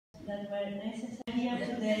that were necessary here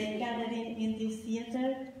today, gathering in this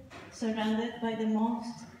theatre, surrounded by the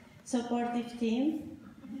most supportive team.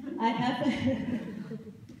 I have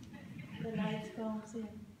the lights comes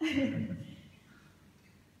in.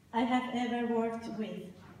 I have ever worked with.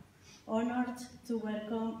 Honored to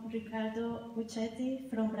welcome Ricardo Puchetti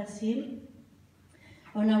from Brazil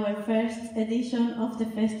on our first edition of the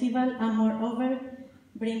festival, and moreover,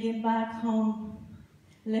 bringing back home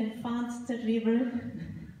L'Enfant Terrible,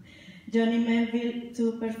 Johnny Melville,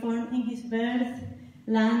 to perform in his birth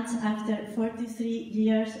land after 43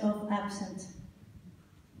 years of absence.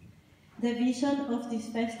 The vision of this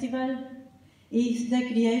festival is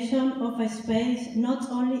the creation of a space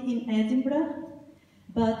not only in Edinburgh,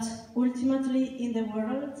 but ultimately in the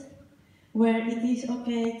world, where it is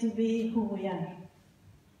okay to be who we are.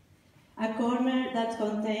 A corner that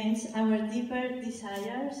contains our deeper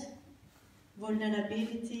desires,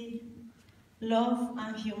 vulnerability, love,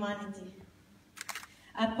 and humanity.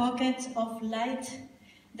 A pocket of light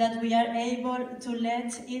that we are able to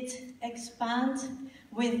let it expand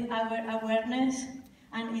with our awareness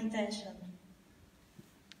and intention.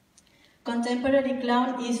 Contemporary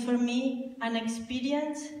clown is for me an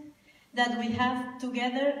experience that we have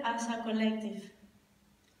together as a collective.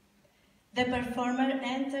 The performer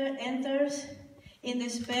enters in the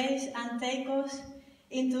space and takes us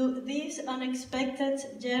into this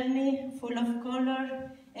unexpected journey full of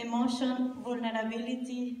color, emotion,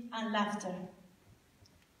 vulnerability, and laughter.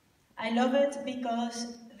 I love it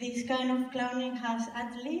because this kind of clowning has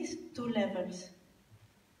at least two levels.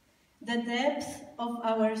 The depth of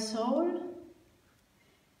our soul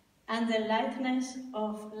and the lightness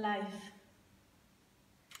of life.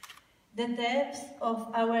 The depth of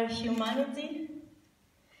our humanity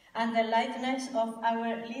and the lightness of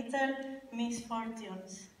our little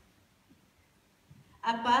misfortunes.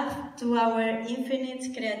 A path to our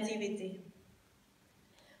infinite creativity.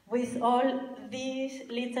 With all these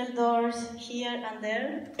little doors here and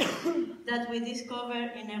there that we discover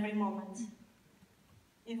in every moment.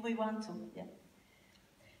 If we want to, yeah.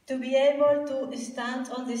 To be able to stand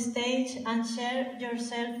on the stage and share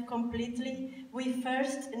yourself completely, we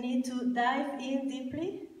first need to dive in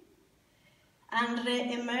deeply and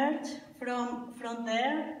re-emerge from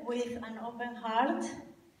there with an open heart,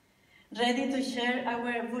 ready to share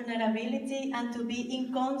our vulnerability and to be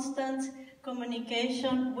in constant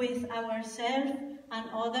communication with ourselves and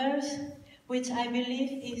others, which I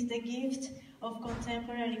believe is the gift of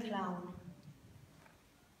contemporary clown.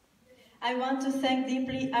 I want to thank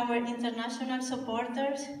deeply our international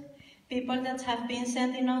supporters, people that have been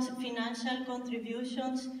sending us financial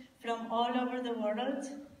contributions from all over the world,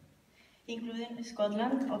 including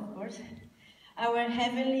Scotland, of course. Our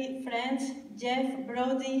heavenly friends, Jeff,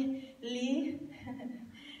 Brody, Lee,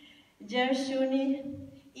 Gershuni,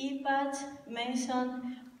 Ipat,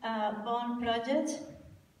 Mason, Bond Project.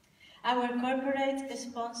 Our corporate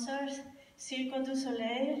sponsors, Cirque du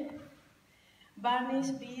Soleil,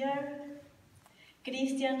 Barney's Beer,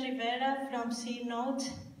 Christian Rivera from C Note,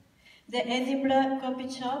 the Edinburgh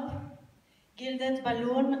Coffee Shop, Gilded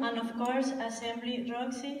Balloon, and of course Assembly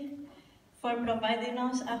Roxy for providing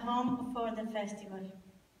us a home for the festival.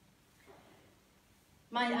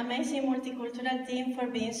 My amazing multicultural team for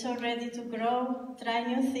being so ready to grow, try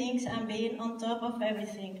new things, and being on top of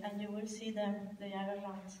everything. And you will see them, they are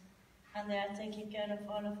around, and they are taking care of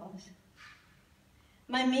all of us.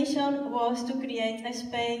 My mission was to create a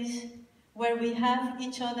space where we have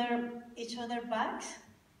each other backs,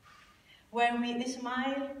 where we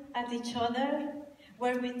smile at each other,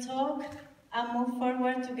 where we talk and move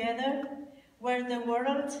forward together, where the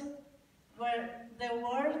word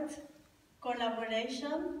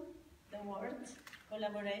collaboration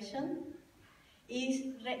is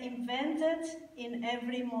reinvented in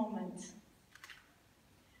every moment.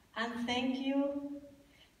 And thank you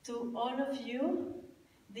to all of you.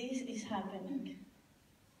 This is happening.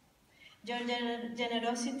 Your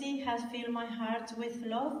generosity has filled my heart with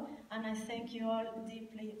love, and I thank you all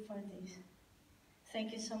deeply for this.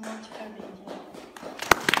 Thank you so much for being here.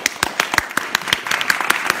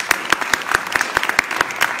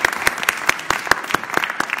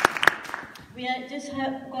 We are just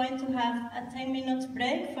going to have a 10-minute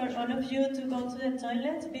break for all of you to go to the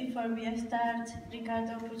toilet before we start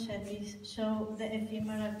Ricardo Puchetti's show, The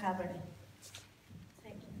Ephemeral Cabaret.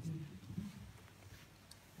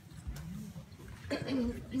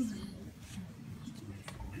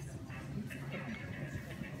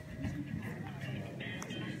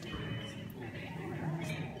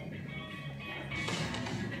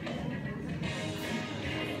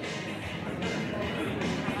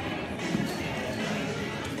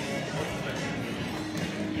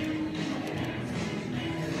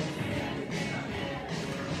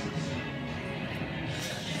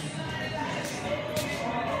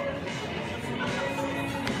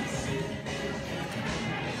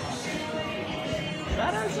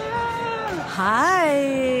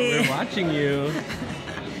 Hi. We're watching you.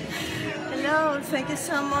 Hello, thank you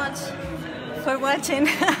so much for watching.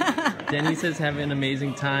 Denny says, have an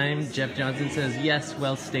amazing time. Jeff Johnson says, yes,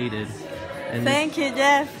 well stated. And thank you,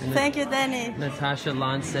 Jeff. Thank you, Denny. Natasha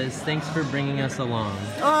Lon says, thanks for bringing us along.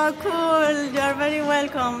 Oh, cool. You're very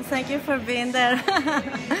welcome. Thank you for being there.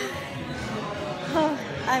 Oh,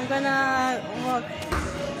 I'm gonna walk.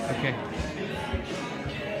 Okay.